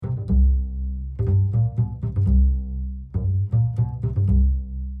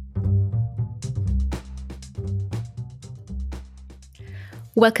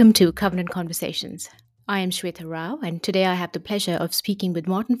Welcome to Covenant Conversations. I am Shweta Rao, and today I have the pleasure of speaking with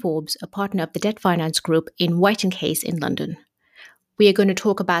Martin Forbes, a partner of the Debt Finance Group in White & Case in London. We are going to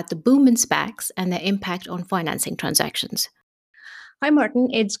talk about the boom in SPACs and their impact on financing transactions. Hi, Martin.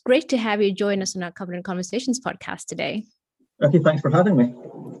 It's great to have you join us on our Covenant Conversations podcast today. Okay, thanks for having me.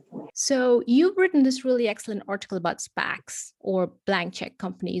 So you've written this really excellent article about SPACs, or blank check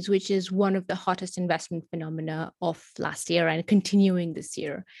companies, which is one of the hottest investment phenomena of last year and continuing this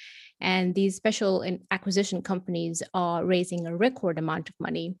year. And these special acquisition companies are raising a record amount of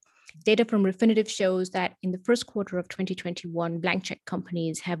money. Data from Refinitiv shows that in the first quarter of 2021, blank check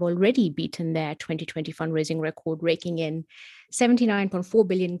companies have already beaten their 2020 fundraising record, raking in 79.4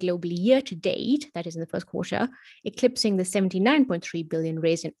 billion globally year to date, that is in the first quarter, eclipsing the 79.3 billion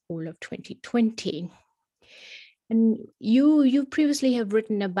raised in all of 2020. And you previously have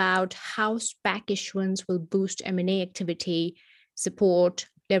written about how SPAC issuance will boost M&A activity, support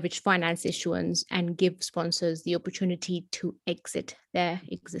leveraged finance issuance, and give sponsors the opportunity to exit their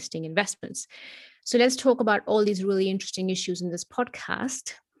existing investments. So let's talk about all these really interesting issues in this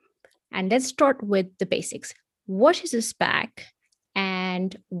podcast. And let's start with the basics. What is a SPAC,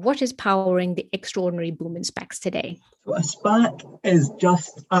 and what is powering the extraordinary boom in SPACs today? So a SPAC is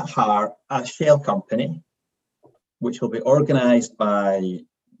just at heart a shell company, which will be organised by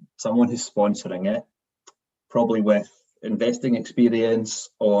someone who's sponsoring it, probably with investing experience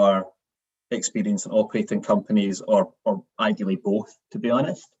or experience in operating companies, or ideally both, to be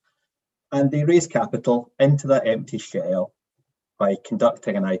honest. And they raise capital into that empty shell by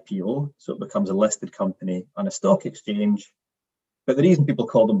conducting an IPO, so it becomes a listed company on a stock exchange. But the reason people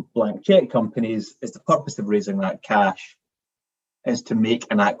call them blank check companies is the purpose of raising that cash is to make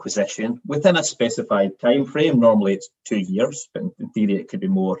an acquisition within a specified time frame. Normally it's 2 years, but in theory it could be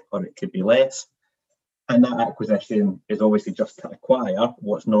more or it could be less. And that acquisition is obviously just to acquire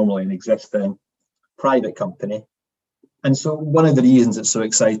what's normally an existing private company. And so one of the reasons it's so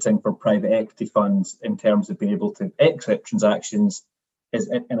exciting for private equity funds in terms of being able to exit transactions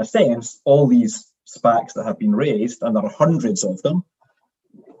is, in a sense, all these SPACs that have been raised, and there are hundreds of them,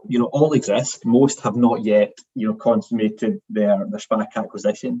 all exist. Most have not yet, consummated their SPAC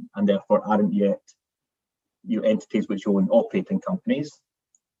acquisition, and therefore aren't yet, entities which own operating companies.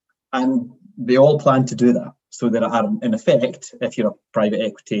 And they all plan to do that. So there are, in effect, if you're a private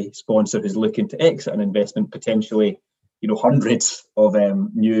equity sponsor who's looking to exit an investment, potentially, hundreds of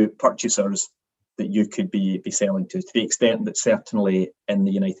new purchasers that you could be selling to the extent that certainly in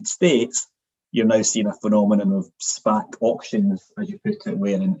the United States, you're now seeing a phenomenon of SPAC auctions, as you put it,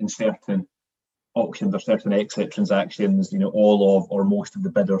 where in certain auctions or certain exit transactions, all of or most of the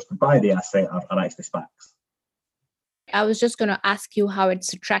bidders to buy the asset are actually SPACs. I was just going to ask you how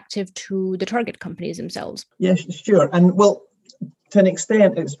it's attractive to the target companies themselves. Yeah, sure. And well, to an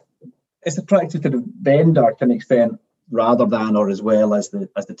extent, it's attractive to the vendor to an extent rather than or as well as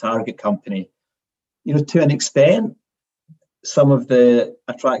the target company. To an extent, some of the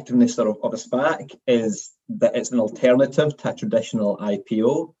attractiveness of a SPAC is that it's an alternative to a traditional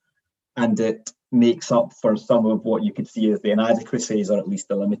IPO, and it makes up for some of what you could see as the inadequacies or at least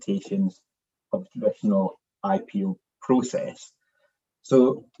the limitations of the traditional IPO process.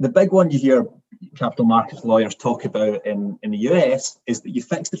 So the big one you hear capital markets lawyers talk about in the US is that you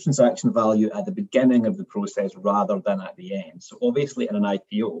fix the transaction value at the beginning of the process rather than at the end. So obviously in an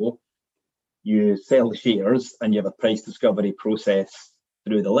IPO, you sell the shares and you have a price discovery process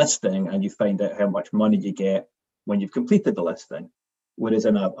through the listing, and you find out how much money you get when you've completed the listing. Whereas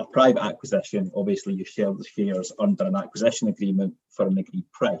in a private acquisition, obviously you share the shares under an acquisition agreement for an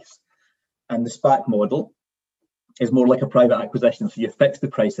agreed price. And the SPAC model is more like a private acquisition, so you fix the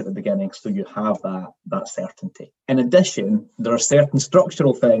price at the beginning, so you have that certainty. In addition, there are certain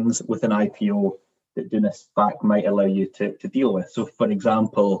structural things with an IPO that doing a SPAC might allow you to deal with. So, for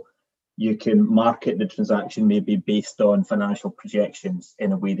example, you can market the transaction maybe based on financial projections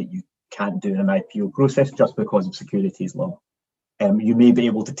in a way that you can't do in an IPO process just because of securities law. You may be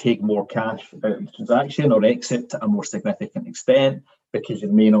able to take more cash out of the transaction or exit to a more significant extent because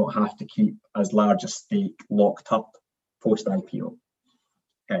you may not have to keep as large a stake locked up post-IPO.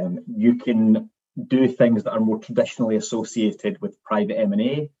 You can do things that are more traditionally associated with private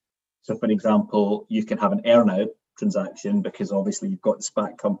M&A. So, for example, you can have an earn-out transaction because obviously you've got the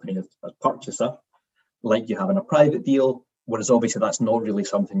SPAC company as purchaser, like you have in a private deal, whereas obviously that's not really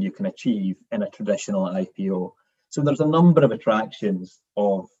something you can achieve in a traditional IPO. So there's a number of attractions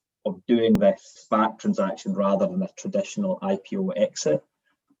of doing this SPAC transaction rather than a traditional IPO exit.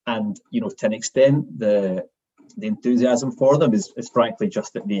 And, to an extent, the enthusiasm for them is frankly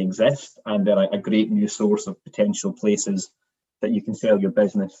just that they exist, and they're a great new source of potential places that you can sell your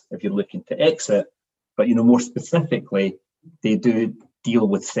business if you're looking to exit. But, more specifically, they do deal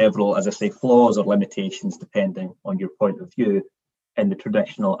with several, as I say, flaws or limitations, depending on your point of view, in the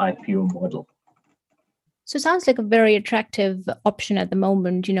traditional IPO model. So it sounds like a very attractive option at the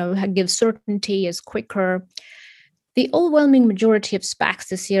moment, gives certainty, is quicker. The overwhelming majority of SPACs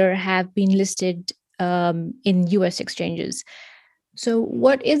this year have been listed in US exchanges. So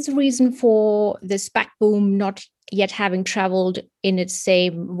what is the reason for the SPAC boom not yet having traveled in its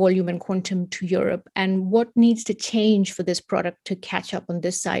same volume and quantum to Europe? And what needs to change for this product to catch up on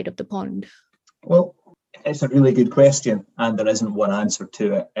this side of the pond? Well, it's a really good question, and there isn't one answer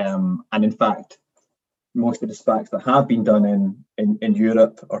to it. And in fact, most of the SPACs that have been done in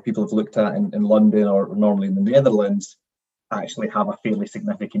Europe, or people have looked at in London or normally in the Netherlands, actually have a fairly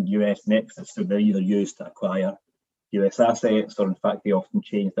significant US nexus. So they're either used to acquire US assets, or in fact, they often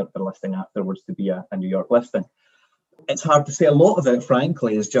change their listing afterwards to be a New York listing. It's hard to say. A lot of it,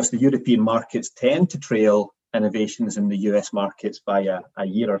 frankly, is just the European markets tend to trail innovations in the US markets by a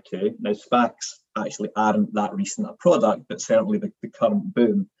year or two. Now, SPACs actually aren't that recent a product, but certainly the current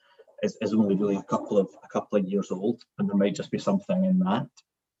boom is only really a couple of years old, and there might just be something in that.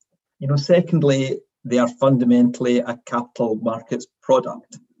 Secondly, they are fundamentally a capital markets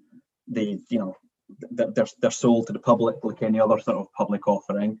product. They're sold to the public like any other sort of public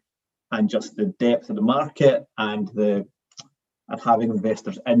offering, and just the depth of the market and having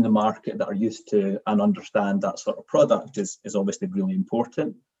investors in the market that are used to and understand that sort of product is obviously really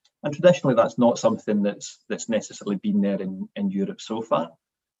important. And traditionally, that's not something that's necessarily been there in Europe so far.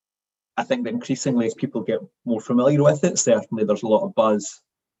 I think that increasingly, as people get more familiar with it, certainly there's a lot of buzz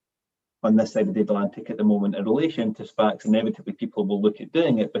on this side of the Atlantic at the moment in relation to SPACs. Inevitably, people will look at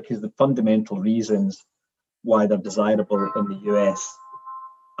doing it because the fundamental reasons why they're desirable in the US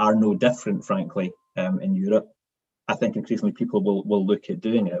are no different, frankly, in Europe. I think increasingly people will look at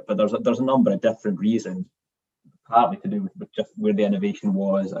doing it, but there's a number of different reasons, partly to do with just where the innovation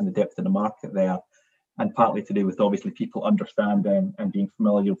was and the depth of the market there, and partly to do with obviously people understanding and being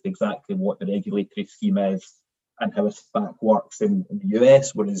familiar with exactly what the regulatory scheme is and how a SPAC works in the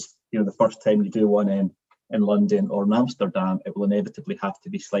US, whereas the first time you do one in London or in Amsterdam, it will inevitably have to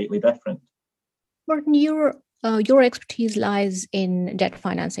be slightly different. Martin, your expertise lies in debt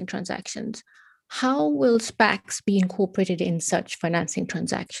financing transactions. How will SPACs be incorporated in such financing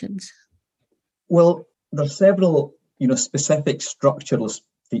transactions? Well, there's several specific structural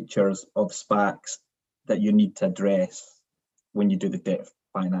features of SPACs that you need to address when you do the debt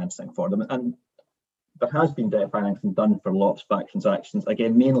financing for them. And there has been debt financing done for a lot of SPAC transactions,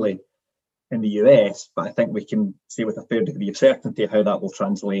 again, mainly in the US, but I think we can say with a fair degree of certainty how that will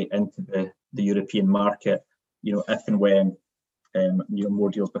translate into the European market, if and when more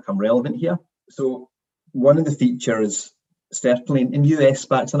deals become relevant here. So one of the features, certainly in US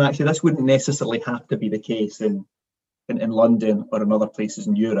SPACs, and actually this wouldn't necessarily have to be the case in London or in other places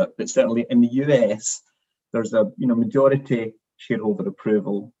in Europe, but certainly in the US, there's a majority shareholder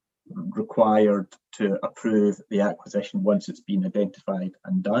approval required to approve the acquisition once it's been identified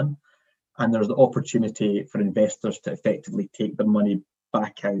and done. And there's the opportunity for investors to effectively take their money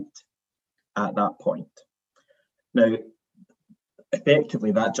back out at that point. Now,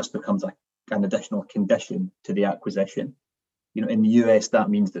 effectively, that just becomes an additional condition to the acquisition. In the US, that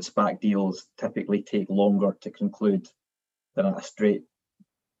means that SPAC deals typically take longer to conclude than a straight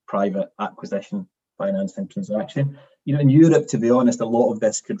private acquisition financing transaction. In Europe, to be honest, a lot of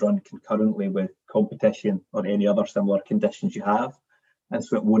this could run concurrently with competition or any other similar conditions you have. And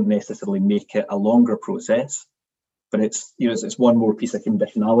so it won't necessarily make it a longer process, but it's one more piece of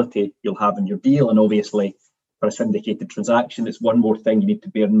conditionality you'll have in your deal. And obviously, for a syndicated transaction, it's one more thing you need to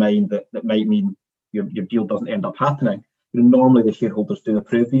bear in mind that might mean your deal doesn't end up happening. Normally, the shareholders do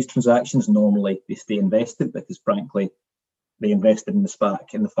approve these transactions. Normally, they stay invested because, frankly, they invested in the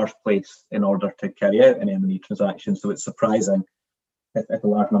SPAC in the first place in order to carry out an M&A transaction. So it's surprising if a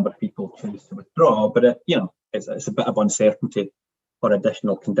large number of people choose to withdraw. But it's a bit of uncertainty or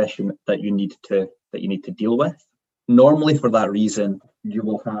additional condition that you need to deal with. Normally, for that reason, you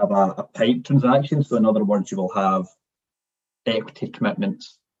will have a PIPE transaction. So in other words, you will have equity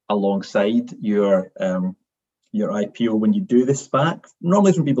commitments alongside your IPO when you do the SPAC.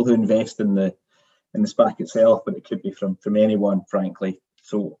 Normally from people who invest in the SPAC itself, but it could be from anyone, frankly.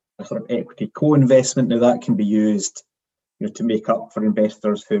 So a sort of equity co-investment, now that can be used to make up for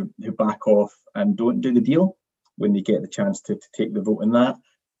investors who back off and don't do the deal when they get the chance to take the vote in that,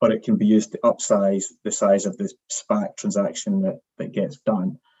 or it can be used to upsize the size of the SPAC transaction that gets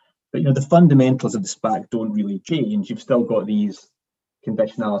done. But the fundamentals of the SPAC don't really change. You've still got these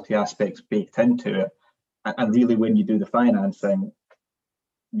conditionality aspects baked into it, And really, when you do the financing,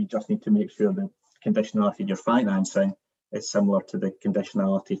 you just need to make sure the conditionality of your financing is similar to the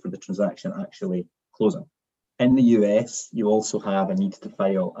conditionality for the transaction actually closing. In the US, you also have a need to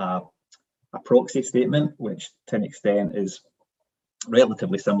file a proxy statement, which to an extent is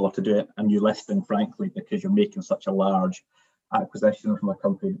relatively similar to do a new listing, frankly, because you're making such a large acquisition from a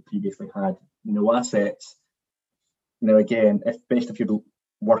company that previously had no assets. Now, again, especially if you're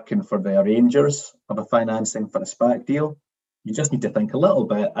working for the arrangers of a financing for a SPAC deal, you just need to think a little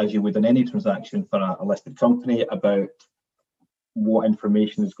bit, as you would in any transaction for a listed company, about what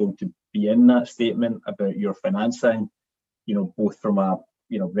information is going to be in that statement about your financing, both from a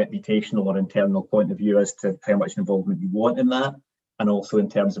reputational or internal point of view as to how much involvement you want in that, and also in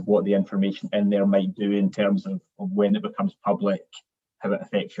terms of what the information in there might do in terms of when it becomes public, how it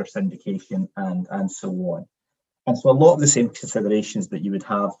affects your syndication, and so on. And so a lot of the same considerations that you would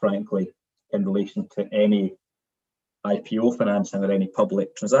have, frankly, in relation to any IPO financing or any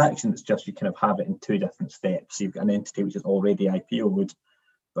public transaction, it's just you kind of have it in two different steps. So you've got an entity which is already IPO'd,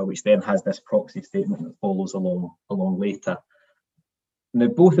 but which then has this proxy statement that follows along later. Now,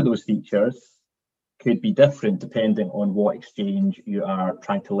 both of those features could be different depending on what exchange you are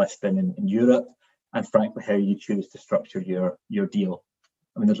trying to list in Europe, and frankly, how you choose to structure your deal.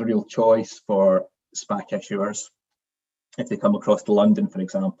 I mean, there's a real choice for SPAC issuers if they come across to London, for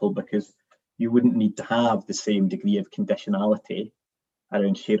example, because you wouldn't need to have the same degree of conditionality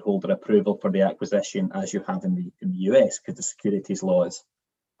around shareholder approval for the acquisition as you have in the US, because the securities laws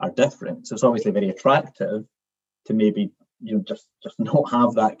are different. So it's obviously very attractive to maybe just not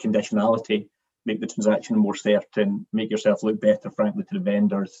have that conditionality, make the transaction more certain, make yourself look better, frankly, to the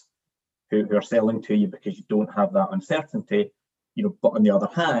vendors who are selling to you, because you don't have that uncertainty. But on the other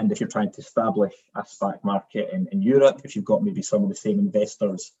hand, if you're trying to establish a SPAC market in Europe, if you've got maybe some of the same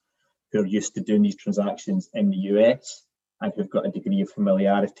investors who are used to doing these transactions in the US and who've got a degree of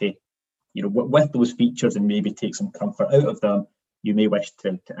familiarity, with those features, and maybe take some comfort out of them, you may wish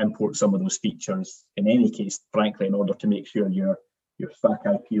to import some of those features in any case, frankly, in order to make sure your SPAC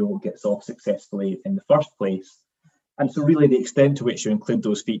IPO gets off successfully in the first place. And so really the extent to which you include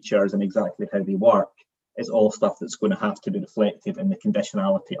those features and exactly how they work is all stuff that's going to have to be reflected in the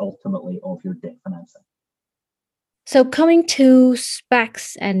conditionality ultimately of your debt financing. So coming to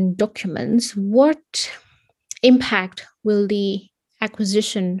SPACs and documents, what impact will the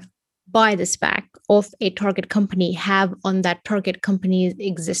acquisition by the SPAC of a target company have on that target company's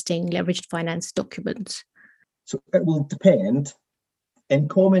existing leveraged finance documents? So it will depend. In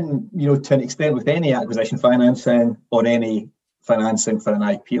common, to an extent with any acquisition financing or any financing for an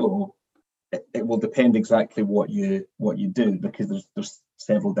IPO, it will depend exactly what you do, because there's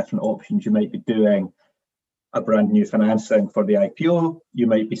several different options. You might be doing a brand new financing for the IPO. You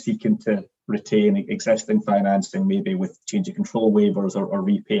might be seeking to retain existing financing, maybe with change of control waivers or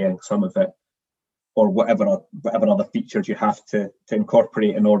repaying some of it, or whatever other features you have to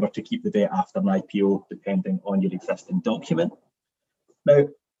incorporate in order to keep the debt after an IPO, depending on your existing document. Now,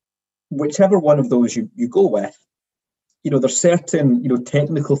 whichever one of those you go with, there's certain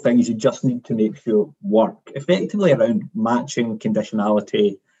technical things you just need to make sure work effectively around matching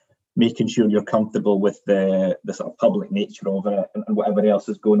conditionality, making sure you're comfortable with the sort of public nature of it and whatever else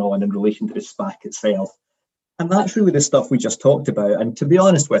is going on in relation to the SPAC itself. And that's really the stuff we just talked about. And to be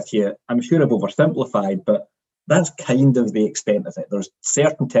honest with you, I'm sure I've oversimplified, but that's kind of the extent of it. There's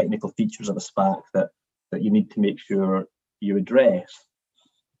certain technical features of a SPAC that you need to make sure you address.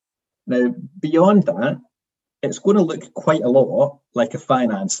 Now, beyond that, it's going to look quite a lot like a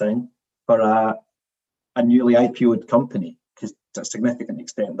financing for a newly IPO'd company, because to a significant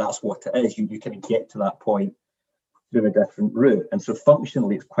extent, that's what it is. You can get to that point through a different route. And so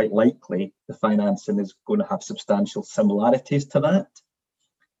functionally, it's quite likely the financing is going to have substantial similarities to that.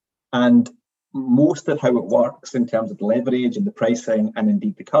 And most of how it works in terms of the leverage and the pricing and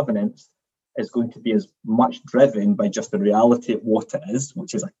indeed the covenants is going to be as much driven by just the reality of what it is,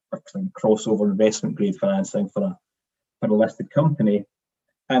 which is a crossover investment grade financing for a listed company.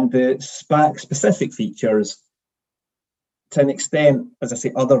 And the SPAC specific features, to an extent, as I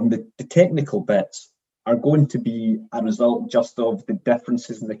say, other than the technical bits, are going to be a result just of the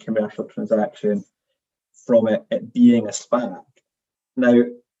differences in the commercial transaction from it being a SPAC. Now,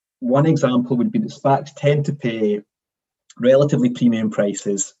 one example would be that SPACs tend to pay relatively premium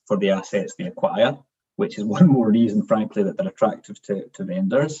prices for the assets they acquire, which is one more reason, frankly, that they're attractive to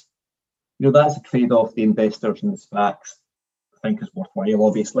vendors. That's a trade-off the investors in the SPACs think is worthwhile,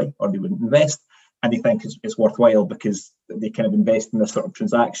 obviously, or they wouldn't invest. And they think it's worthwhile because they kind of invest in this sort of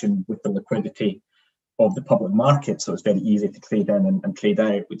transaction with the liquidity of the public market, so it's very easy to trade in and trade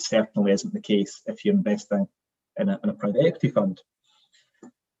out, which certainly isn't the case if you're investing in a private equity fund.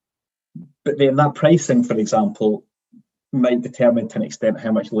 But then that pricing, for example, might determine to an extent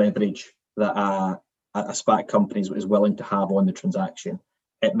how much leverage that a SPAC company is willing to have on the transaction.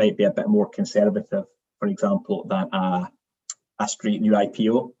 It might be a bit more conservative, for example, than a straight new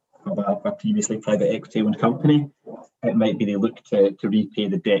IPO of a previously private equity owned company. It might be they look to repay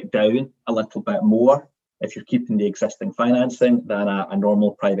the debt down a little bit more if you're keeping the existing financing than a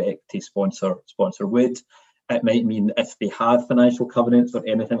normal private equity sponsor would. It might mean if they have financial covenants or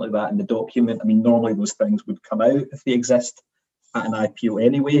anything like that in the document. I mean, normally those things would come out if they exist at an IPO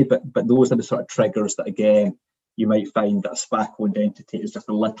anyway, but those are the sort of triggers that, again, you might find that a SPAC-owned entity is just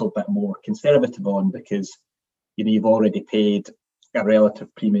a little bit more conservative on, because you've already paid a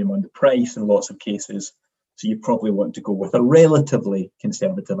relative premium on the price in lots of cases, so you probably want to go with a relatively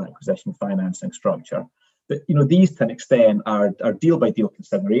conservative acquisition financing structure. But these to an extent are deal-by-deal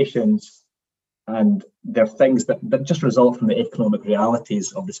considerations, and they're things that just result from the economic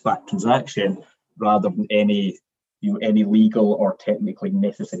realities of the SPAC transaction rather than any legal or technically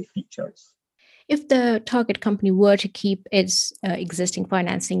necessary features. If the target company were to keep its existing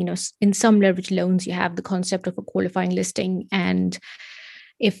financing, in some leverage loans, you have the concept of a qualifying listing. And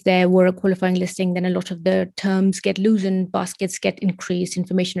if there were a qualifying listing, then a lot of the terms get loosened, baskets get increased,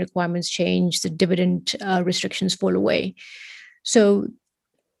 information requirements change, the dividend restrictions fall away. So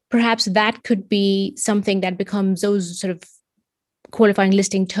perhaps that could be something that becomes, those sort of qualifying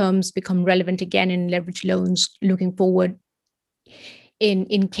listing terms become relevant again in leverage loans looking forward,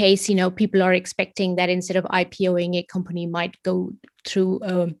 in case people are expecting that instead of IPOing, a company might go through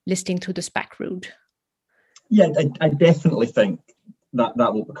listing through the SPAC route. Yeah, I definitely think that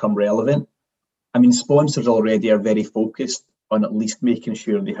will become relevant. I mean, sponsors already are very focused on at least making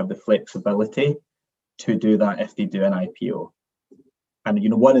sure they have the flexibility to do that if they do an IPO.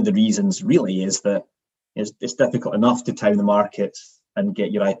 And one of the reasons really is that it's difficult enough to time the markets and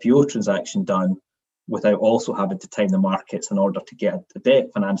get your IPO transaction done without also having to time the markets in order to get a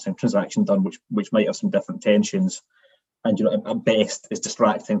debt financing transaction done, which might have some different tensions, and at best is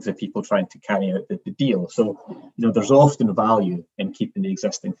distracting to the people trying to carry out the deal. So there's often value in keeping the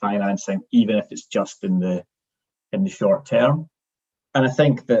existing financing, even if it's just in the short term. And I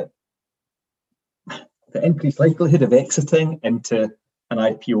think that the increased likelihood of exiting into an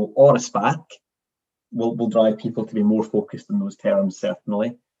IPO or a SPAC will drive people to be more focused on those terms,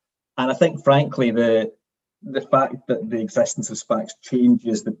 certainly. And I think, frankly, the fact that the existence of SPACs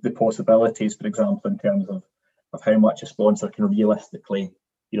changes the possibilities, for example, in terms of how much a sponsor can realistically,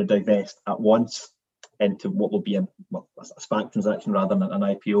 divest at once into what will be a SPAC transaction rather than an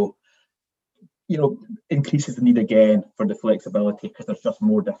IPO, increases the need again for the flexibility, because there's just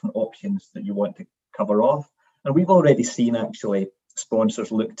more different options that you want to cover off. And we've already seen, actually,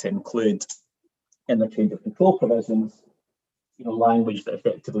 sponsors look to include in their change of control provisions language that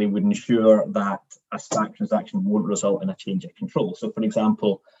effectively would ensure that a SPAC transaction won't result in a change of control. So, for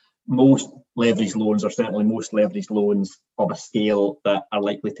example, most leveraged loans, or certainly most leveraged loans of a scale that are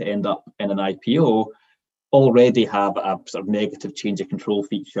likely to end up in an IPO, already have a sort of negative change of control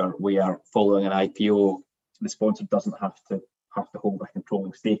feature where, following an IPO, the sponsor doesn't have to hold a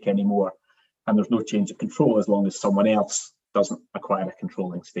controlling stake anymore, and there's no change of control as long as someone else doesn't acquire a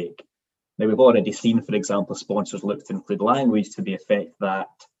controlling stake. Now, we've already seen, for example, sponsors look to include language to the effect that,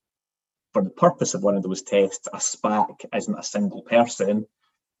 for the purpose of one of those tests, a SPAC isn't a single person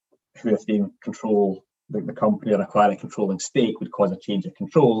who, if they control the company or acquire a controlling stake, would cause a change of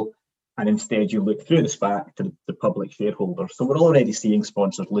control, and instead you look through the SPAC to the public shareholders. So we're already seeing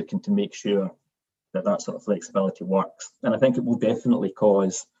sponsors looking to make sure that sort of flexibility works. And I think it will definitely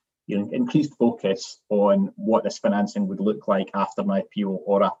cause increased focus on what this financing would look like after an IPO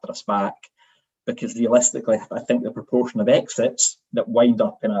or after a SPAC, because realistically, I think the proportion of exits that wind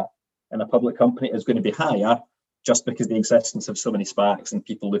up in a public company is going to be higher, just because the existence of so many SPACs and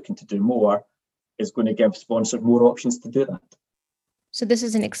people looking to do more is going to give sponsors more options to do that. So this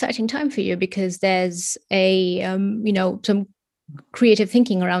is an exciting time for you, because there's some creative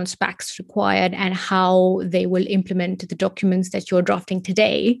thinking around SPACs required and how they will implement the documents that you're drafting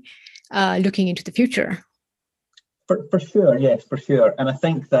today, looking into the future. For sure, yes, for sure. And I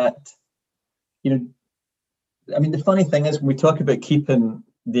think that, the funny thing is, when we talk about keeping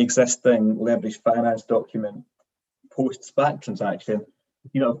the existing leveraged finance document post-SPAC transaction,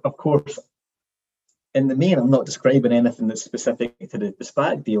 of course, in the main, I'm not describing anything that's specific to the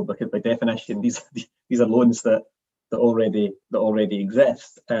SPAC deal, because by definition, these are loans that already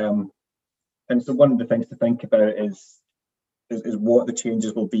exist. And so one of the things to think about is is what the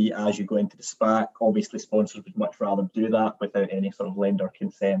changes will be as you go into the SPAC. Obviously, sponsors would much rather do that without any sort of lender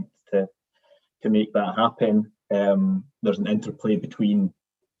consent to make that happen. There's an interplay between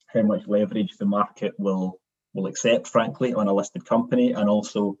how much leverage the market will accept, frankly, on a listed company, and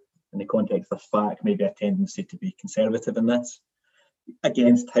also in the context of SPAC, maybe a tendency to be conservative in this,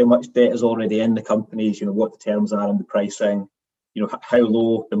 against how much debt is already in the companies, what the terms are and the pricing, how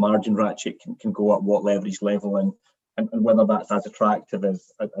low the margin ratchet can go at what leverage level, and whether that's as attractive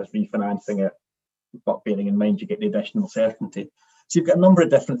as refinancing it, but bearing in mind you get the additional certainty. So you've got a number of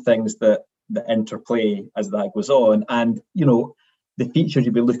different things that interplay as that goes on, and the features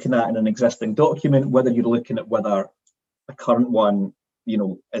you'll be looking at in an existing document, whether you're looking at whether a current one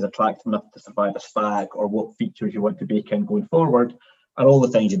is attractive enough to survive a SPAC, or what features you want to bake in going forward, are all the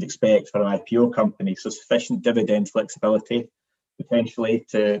things you'd expect for an IPO company. So sufficient dividend flexibility, potentially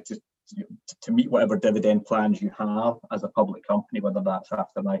to meet whatever dividend plans you have as a public company, whether that's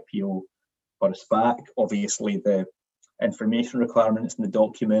after an IPO or a SPAC. Obviously, the information requirements in the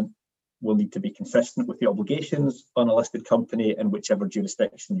document will need to be consistent with the obligations on a listed company in whichever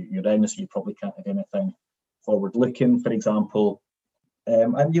jurisdiction you're in. So you probably can't have anything forward-looking, for example.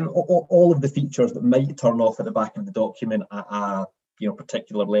 And all of the features that might turn off at the back of the document at a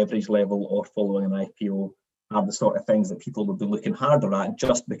particular leverage level or following an IPO are the sort of things that people will be looking harder at,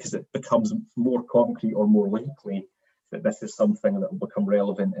 just because it becomes more concrete or more likely that this is something that will become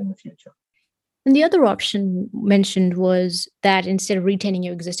relevant in the future. And the other option mentioned was that instead of retaining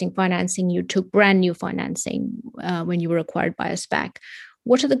your existing financing, you took brand new financing when you were acquired by a SPAC.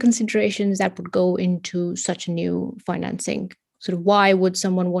 What are the considerations that would go into such a new financing? Sort of why would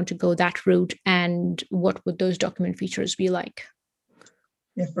someone want to go that route, and what would those document features be like?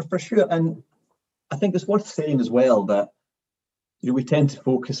 Yeah, for sure. And I think it's worth saying as well that we tend to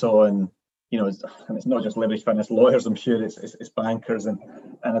focus on, and it's not just leverage finance lawyers, I'm sure it's bankers and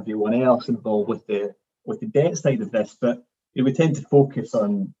everyone else involved with the debt side of this, but we tend to focus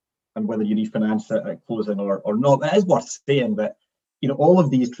on whether you refinance it at closing or not. But it is worth saying that all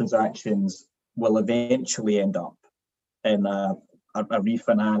of these transactions will eventually end up in a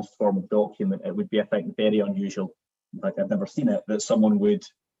refinanced form of document. It would be, I think, very unusual. In fact, I've never seen it, that someone would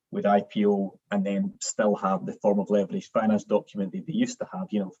IPO and then still have the form of leveraged finance document that they used to have,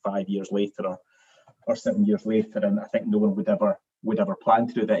 5 years later or 7 years later. And I think no one would ever plan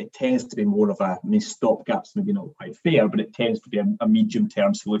to do that. It tends to be more of stopgaps, maybe not quite fair, but it tends to be a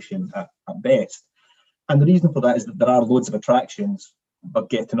medium-term solution at best. And the reason for that is that there are loads of attractions of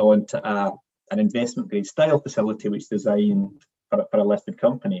getting on to an investment-grade style facility which is designed for a listed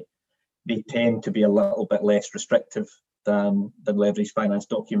company. They tend to be a little bit less restrictive than leveraged finance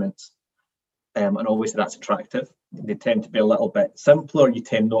documents, and obviously that's attractive. They tend to be a little bit simpler. You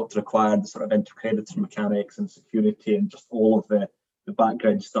tend not to require the sort of intercreditor mechanics and security and just all of the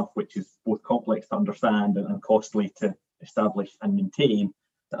background stuff, which is both complex to understand and costly to establish and maintain,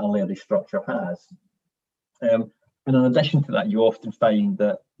 that a leverage structure has. And in addition to that, you often find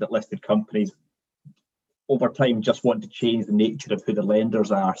that listed companies over time just want to change the nature of who the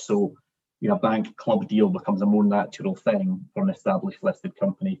lenders are. So a bank club deal becomes a more natural thing for an established listed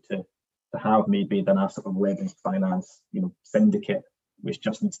company to have, maybe, than a sort of leveraged finance syndicate, which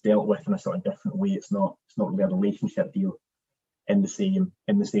just needs dealt with in a sort of different way. It's not really a relationship deal in the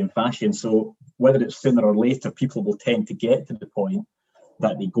same fashion. So whether it's sooner or later, people will tend to get to the point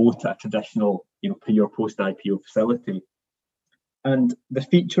that they go to a traditional pre or post IPO facility. And the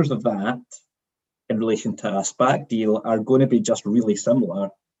features of that in relation to a SPAC deal are going to be just really similar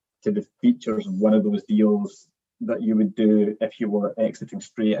to the features of one of those deals that you would do if you were exiting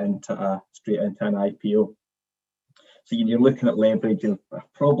straight into an IPO. So you're looking at leverage of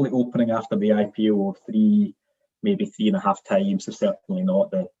probably opening after the IPO of 3, maybe 3.5 times, so certainly not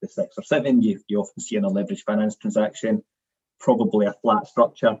the 6 or 7 you often see in a leveraged finance transaction. Probably a flat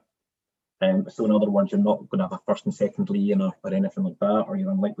structure. So in other words, you're not going to have a first and second lien or anything like that, or you're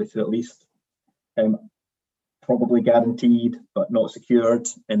unlikely to, at least. Probably guaranteed but not secured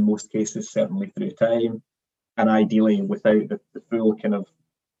in most cases, certainly through time, and ideally without the full kind of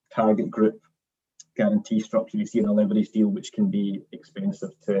target group guarantee structure you see in a leverage deal, which can be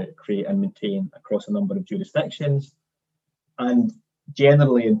expensive to create and maintain across a number of jurisdictions. And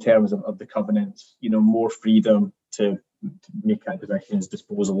generally, in terms of the covenants, more freedom to make acquisitions,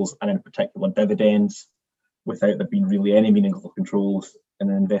 disposals, and in particular dividends, without there being really any meaningful controls in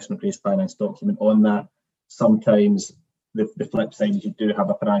an investment-grade finance document on that. Sometimes the flip side is you do have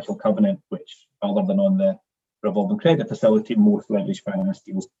a financial covenant, which, other than on the revolving credit facility, most leveraged finance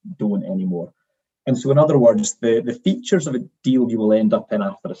deals don't anymore. And so, in other words, the features of a deal you will end up in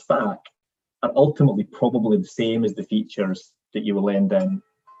after a SPAC are ultimately probably the same as the features that you will lend in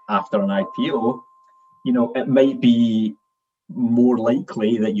after an IPO, it might be more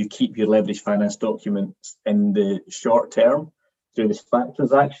likely that you keep your leveraged finance documents in the short term through the SPAC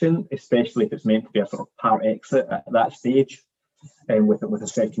transaction, especially if it's meant to be a sort of part exit at that stage, and with a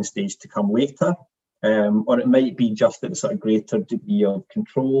second stage to come later. Or it might be just at a sort of greater degree of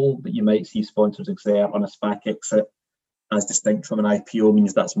control that you might see sponsors exert on a SPAC exit, as distinct from an IPO,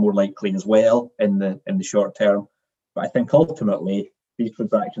 means that's more likely as well in the short term. But I think ultimately these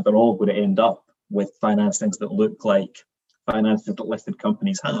transactions are all going to end up with financings that look like financings that listed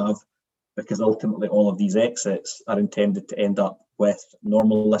companies have, because ultimately all of these exits are intended to end up with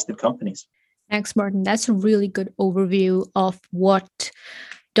normal listed companies. Thanks, Martin. That's a really good overview of what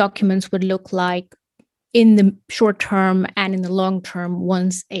documents would look like in the short term and in the long term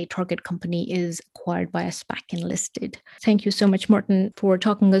once a target company is acquired by a SPAC and listed. Thank you so much, Martin, for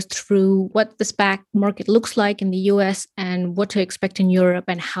talking us through what the SPAC market looks like in the US and what to expect in Europe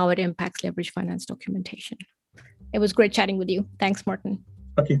and how it impacts leverage finance documentation. It was great chatting with you. Thanks, Martin.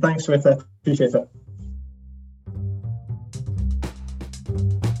 Okay, thanks, Swetha. Appreciate it.